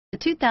The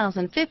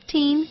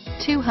 2015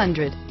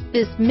 200.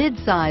 This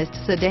mid-sized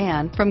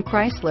sedan from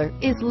Chrysler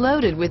is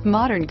loaded with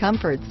modern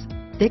comforts.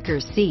 Thicker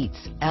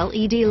seats,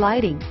 LED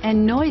lighting,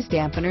 and noise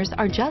dampeners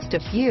are just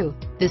a few.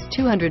 This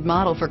 200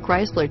 model for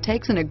Chrysler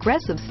takes an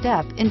aggressive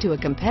step into a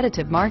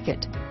competitive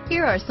market.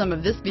 Here are some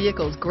of this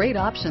vehicle's great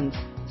options: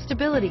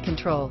 stability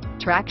control,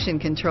 traction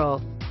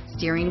control,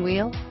 steering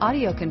wheel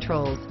audio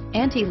controls,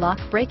 anti-lock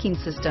braking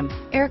system,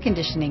 air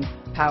conditioning,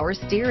 power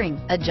steering,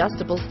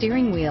 adjustable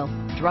steering wheel,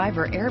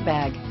 driver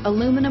airbag,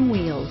 aluminum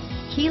wheels,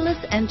 keyless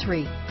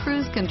entry,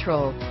 cruise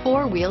control,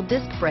 four-wheel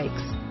disc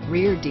brakes,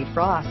 rear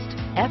defrost,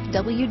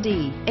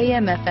 FWD,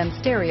 AM/FM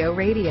stereo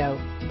radio,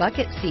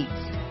 bucket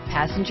seats,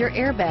 passenger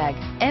airbag,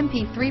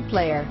 MP3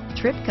 player,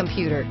 trip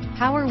computer,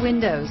 power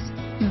windows.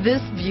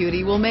 This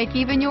beauty will make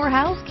even your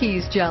house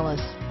keys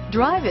jealous.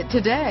 Drive it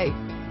today.